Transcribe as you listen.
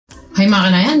Hi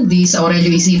mga kanayan, this is Aurelio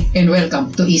Isip and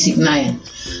welcome to Isip Nayan.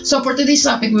 So for today's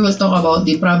topic, we will talk about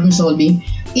the problem solving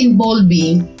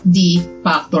involving the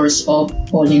factors of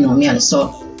polynomials.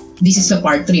 So this is the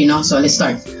part 3, no? So let's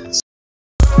start.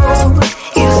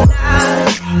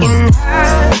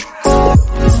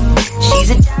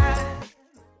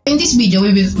 In this video,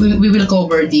 we will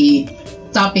cover the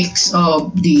topics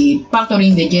of the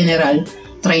factoring the general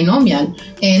trinomial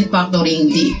and factoring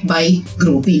the by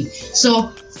grouping.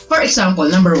 So for example,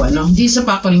 number 1, no, this is a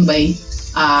factoring by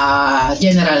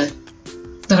general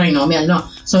trinomial, no.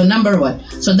 So number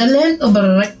 1, so the length of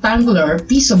a rectangular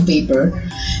piece of paper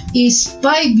is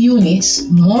 5 units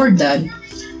more than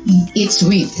its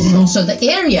width, no? So the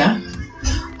area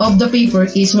of the paper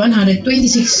is 126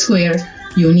 square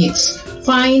units.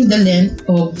 Find the length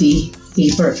of the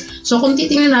paper. So kung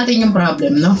titingnan natin yung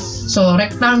problem, no, so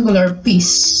rectangular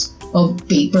piece of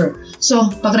paper.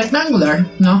 So pag rectangular,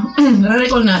 no,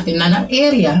 recall natin na ang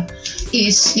area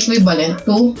is equivalent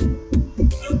to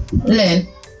length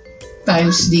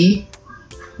times the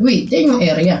width. Yan yung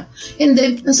area. And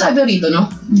then nasabi rito,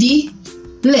 no, the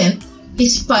length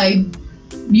is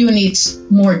 5 units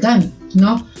more than,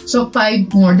 no. So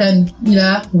 5 more than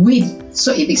the width.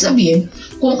 So ibig sabihin,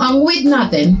 kung ang width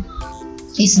natin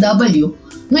is W,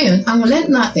 ngayon ang length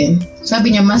natin,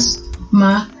 sabi niya mas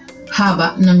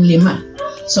mahaba ng 5.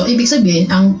 So ibig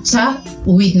sabihin ang sa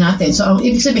width natin, so ang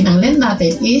ibig sabihin ang length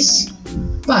natin is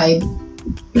 5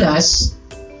 plus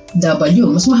W.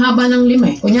 Mas mahaba ng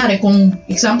 5 eh. Kunyari kung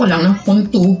example lang, no, kung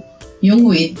 2 yung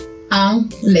width,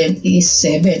 ang length is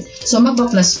 7. So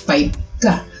magpa-plus 5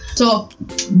 ka. So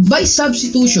by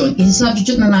substitution,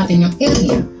 i-substitute na natin yung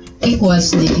area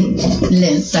equals the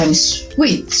length times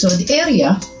width. So the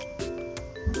area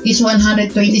is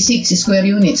 126 square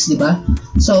units, di ba?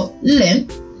 So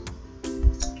length,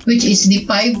 which is the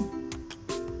 5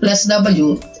 plus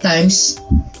W times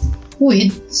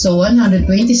width, so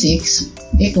 126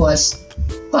 equals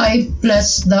 5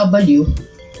 plus W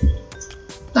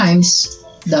times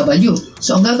W.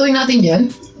 So ang gagawin natin dyan,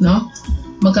 no,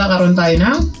 magkakaroon tayo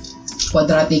ng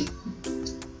quadratic,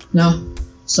 no?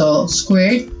 So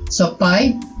squared, so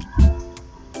 5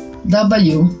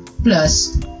 W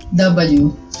plus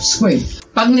W squared.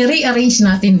 Pag ni-rearrange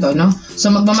natin to, no, so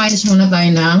magma-minus muna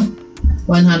tayo ng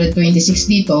 126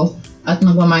 dito at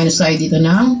magma-minus tayo dito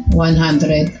ng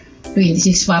 126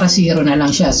 para 0 na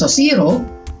lang siya. So 0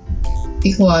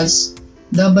 equals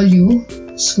W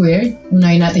squared.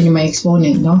 Unahin natin yung may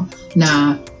exponent, no,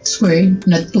 na squared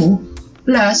na 2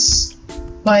 plus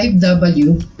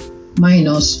 5W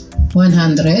minus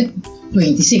 126.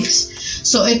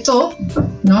 So ito,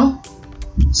 no,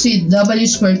 si W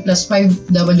squared plus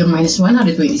 5W minus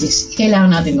 126,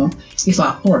 kailangan natin, no,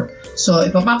 i-factor. So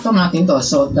ipapactor natin to.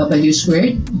 So W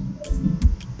squared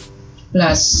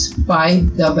plus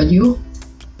 5W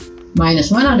minus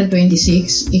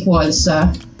 126 equals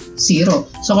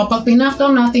 0. So kapag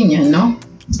pinactor natin yan, no,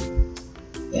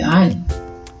 yan.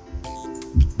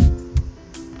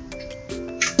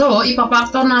 So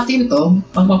ipapactor natin to.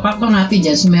 Pag papactor natin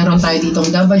dyan, so meron tayo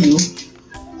ditong W,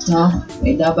 no,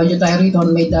 may W tayo rito,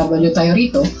 may W tayo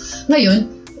rito.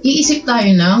 Ngayon iisip tayo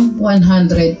ng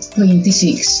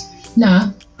 126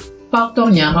 na factor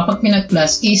niya kapag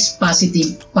pinag-plus is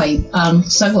positive 5 ang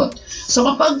sagot. So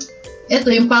kapag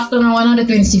ito yung factor ng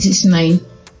 126 is 9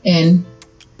 and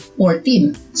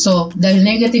 14. So dahil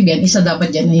negative yan, isa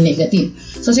dapat dyan ay negative.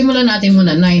 So simulan natin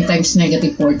muna 9 times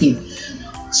negative 14.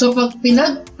 So pag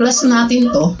pinag-plus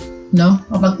natin to, no,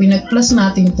 kapag pinag-plus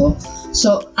natin to,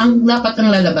 so ang dapat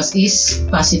ang lalabas is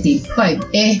positive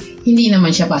 5. Eh hindi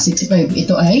naman siya positive 5,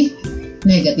 ito ay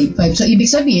negative 5. So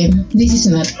ibig sabihin, this is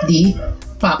not the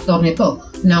factor nito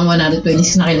ng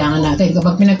 126 na kailangan natin.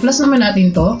 Kapag pinag-plus naman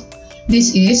natin to,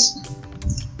 this is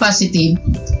positive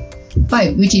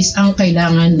 5, which is ang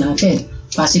kailangan natin,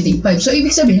 positive 5. So ibig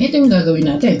sabihin, ito yung gagawin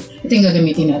natin, ito yung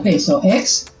gagamitin natin. So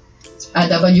x,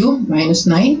 W minus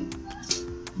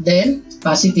 9, then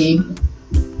positive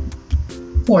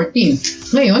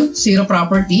 14. Ngayon, zero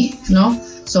property, no?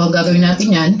 So gagawin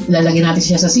natin yan, ilalagay natin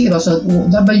siya sa 0. So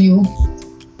W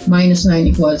minus 9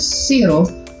 equals 0.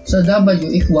 So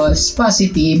W equals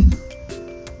positive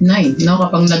 9, no?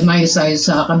 Kapag nag-minus tayo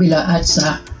sa kabila at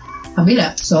sa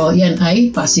kabila. So yan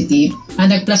ay positive.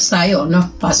 Nag-plus tayo, no?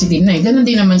 Positive 9. Ganun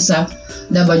din naman sa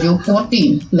W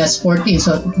 14 plus 14.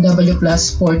 So W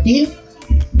plus 14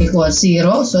 equals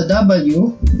 0. So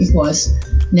W equals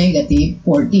negative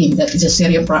 14. That is a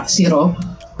zero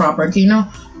property, no?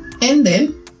 And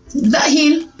then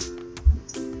dahil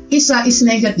isa is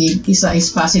negative, isa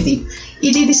is positive,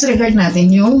 i-disregard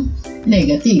natin yung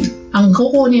negative. ang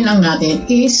kukunin lang natin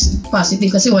is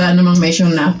positive kasi wala namang measure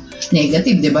na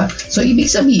negative, di ba? So, ibig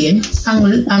sabihin,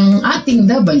 ang ating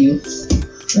W,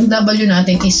 ang W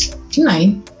natin is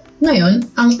 9. Ngayon,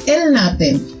 ang L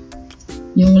natin,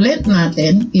 yung length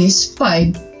natin is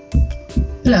 5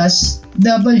 plus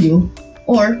W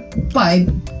or 5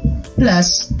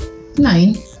 plus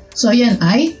 9. So, yan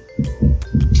ay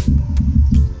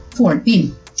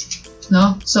 14.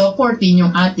 No? So, 14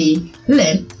 yung ating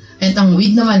length and ang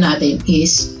width naman natin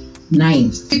is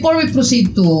 9. Before we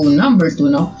proceed to number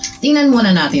 2, no? Tingnan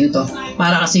muna natin to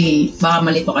para kasi baka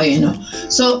malito kayo, no?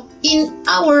 So, in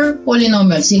our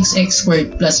polynomial 6x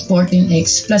squared plus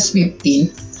 14x plus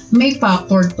 15, may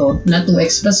factor to na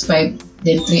 2x plus 5,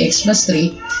 then 3x plus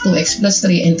 3, 2x plus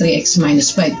 3, and 3x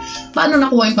minus 5. Paano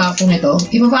nakuha yung factor nito?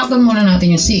 Ipa-factor muna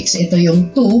natin yung 6. Ito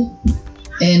yung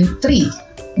 2 and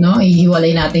 3. No,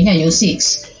 ihiwalay natin yan, yung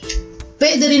 6.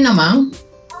 Pwede rin namang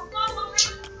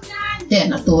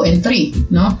yan, 2 and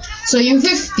 3, no? So, yung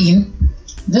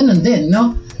 15, ganun din,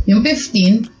 no? Yung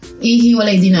 15,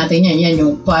 ihiwalay din natin yan. Yan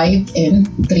yung 5 and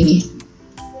 3,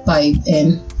 5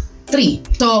 and 3.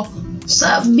 So,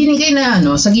 sa binigay na,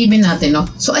 sa given natin, no?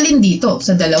 So, alin dito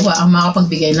sa dalawa ang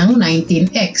makapagbigay ng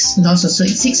 19x, no? So,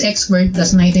 6x squared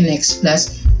plus 19x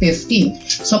plus 15.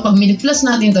 So, pag miniplas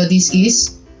natin to, this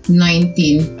is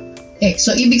 19x.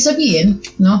 So, ibig sabihin,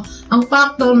 no, ang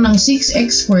factor ng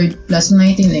 6x squared plus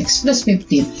 19x plus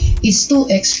 15 is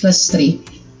 2x plus 3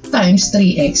 times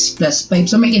 3x plus 5.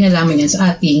 So, may kinalaman yan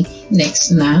sa ating next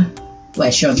na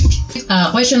question.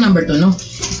 Question number 2, no?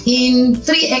 In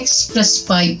 3x plus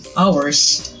 5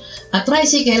 hours, a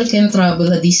tricycle can travel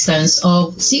a distance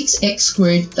of 6x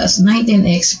squared plus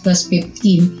 19x plus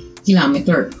 15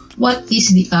 kilometer. What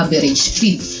is the average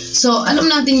speed? So, alam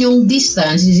natin yung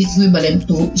distance is equivalent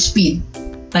to speed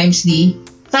times the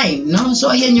time, no?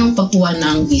 So, ayan yung pagkuha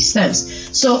ng distance.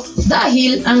 So,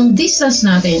 dahil ang distance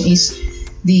natin is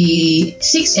the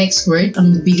 6x squared,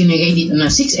 ang binigay dito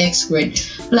na 6x squared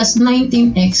plus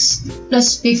 19x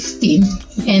plus 15,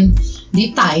 and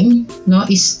the time, no,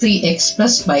 is 3x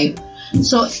plus 5.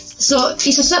 So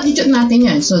isa-substitute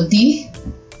natin yan. So, D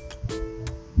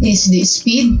is the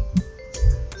speed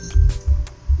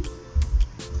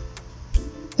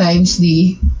times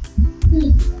the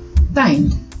time,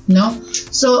 no?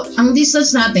 So, ang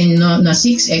distance natin, no, na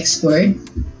 6x squared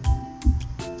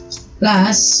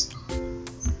plus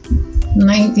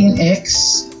 19x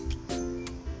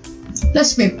plus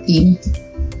 15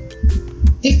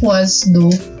 equals to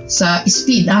sa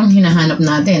speed ang hinahanap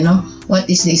natin, no? What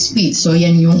is the speed? So,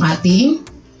 yan yung ating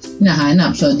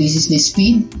hinahanap. So, this is the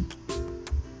speed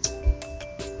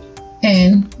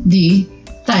and the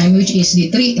time, which is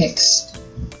the 3x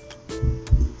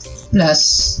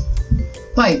plus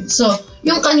 5. So,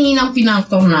 yung kaninang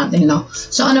pinactor natin, no?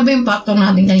 So, ano ba yung factor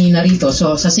natin kanina rito?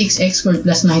 So, sa 6x squared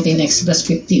plus 19x plus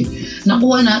 15,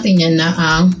 nakuha natin yan na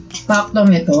ang factor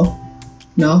nito,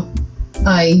 no,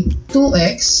 ay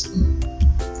 2x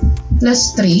plus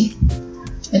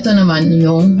 3. Ito naman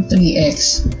yung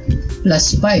 3x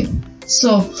plus 5.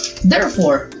 So,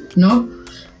 therefore, no,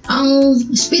 ang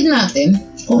speed natin,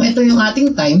 kung ito yung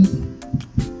ating time,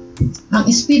 ang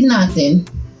speed natin,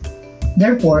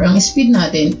 therefore, ang speed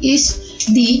natin is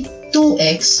the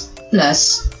 2x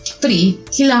plus 3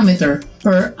 km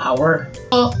per hour.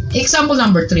 So, example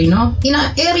number 3, no? In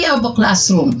an area of a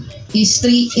classroom is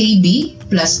 3AB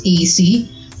plus AC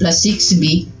plus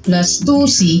 6B plus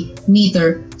 2C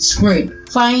meter squared.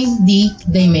 Find the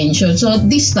dimension. So,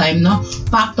 this time, no,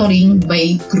 factoring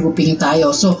by grouping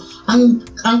tayo. So, ang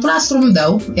classroom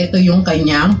daw, ito yung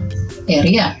kanyang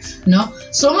area, no?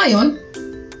 So, ngayon,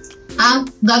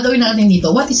 ang gagawin natin dito,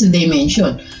 what is the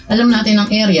dimension? Alam natin ang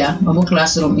area of a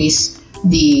classroom is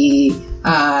the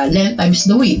length times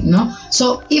the width, no?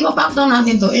 So, ipapactor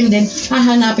natin to and then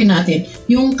hahanapin natin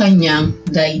yung kanyang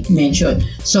dimension.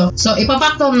 So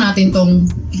ipapactor natin tong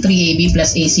 3AB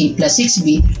plus AC plus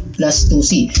 6B plus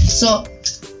 2C. So,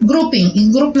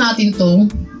 i-group natin tong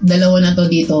dalawa na to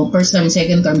dito, first term,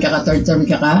 second term, tsaka third term,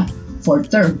 tsaka fourth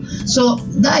term. So,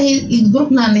 dahil i-group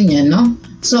natin yan, no?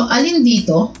 So, alin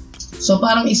dito? So,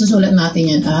 parang isusulat natin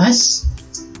yan as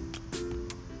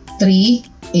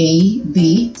 3AB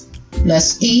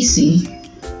plus AC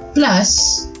plus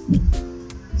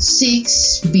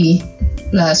 6B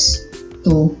plus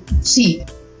 2C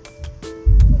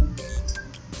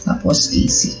tapos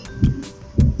AC.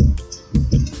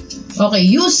 Okay,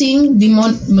 using the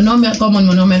common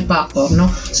monomial factor, no?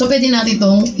 So, pwede natin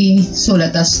itong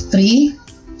isulat as 3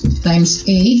 times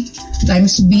A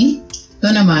times B. Ito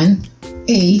naman,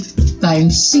 A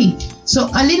times C.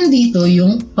 So, alin dito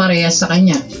yung parehas sa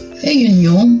kanya? Eh, yun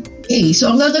yung A.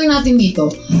 So, ang gagawin natin dito,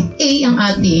 A ang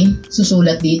ating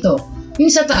susulat dito.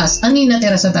 Yung sa taas, ano yung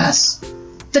natira sa taas?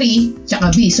 3,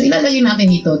 tsaka B. So, ilalagay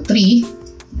natin dito,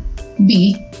 3,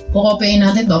 B, kukopyahin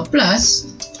natin to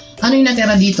plus, ano yung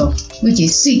natira dito? Which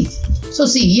is C. So,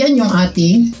 C, yan yung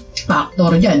ating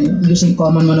factor dyan, using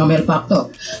common monomial factor.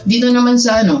 Dito naman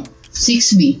sa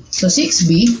 6B. So,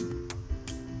 6B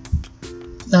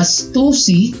plus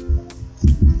 2C,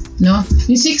 no?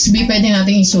 Yung 6B, pwede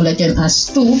natin isulat yan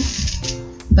as 2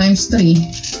 times 3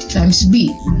 times B.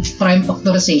 Prime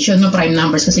factorization, no? Prime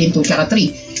numbers kasi yung 2 tsaka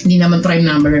 3. Hindi naman prime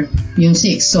number yung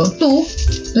 6. So,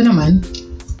 2, ito naman,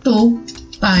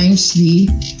 2 times the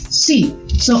C.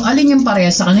 So, alin yung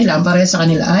pareha sa kanila? Ang pareha sa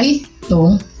kanila ay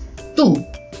itong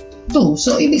 2.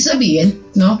 So, ibig sabihin,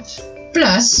 no?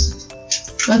 Plus,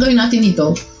 gagawin natin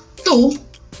dito,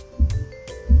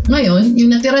 2. Ngayon,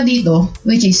 yung natira dito,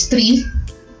 which is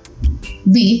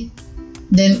 3B,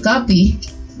 then copy,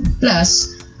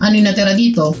 plus, ano yung natira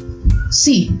dito?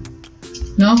 C.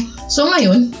 No? So,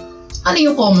 ngayon, ano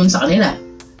yung common sa kanila?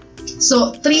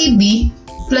 So, 3B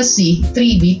plus C,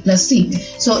 3B plus C.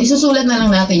 So, isusulat na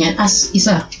lang natin yan as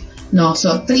isa. No?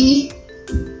 So,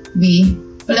 3B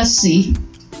plus C.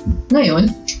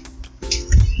 Ngayon,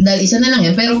 dahil isa na lang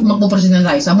yan, pero magpuproceed na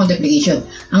tayo sa multiplication.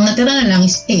 Ang natira na lang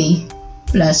is A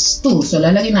plus 2. So,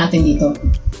 lalagyan natin dito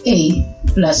A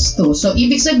plus 2. So,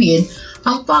 ibig sabihin,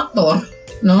 ang factor,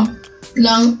 no,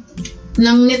 lang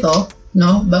nito,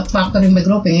 no, factoring by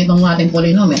grouping, itong ating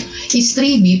polynomial, is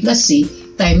 3B plus C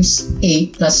times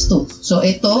A plus 2. So,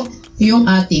 ito yung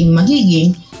ating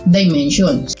magiging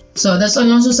dimension. So, that's all.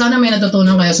 So, sana may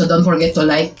natutunan kayo. So, don't forget to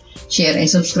like, share,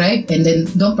 and subscribe. And then,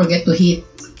 don't forget to hit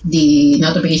the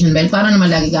notification bell para naman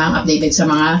lagi kang updated sa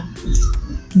mga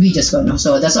videos ko. No?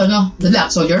 So, that's all. No? Good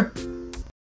luck, soldier!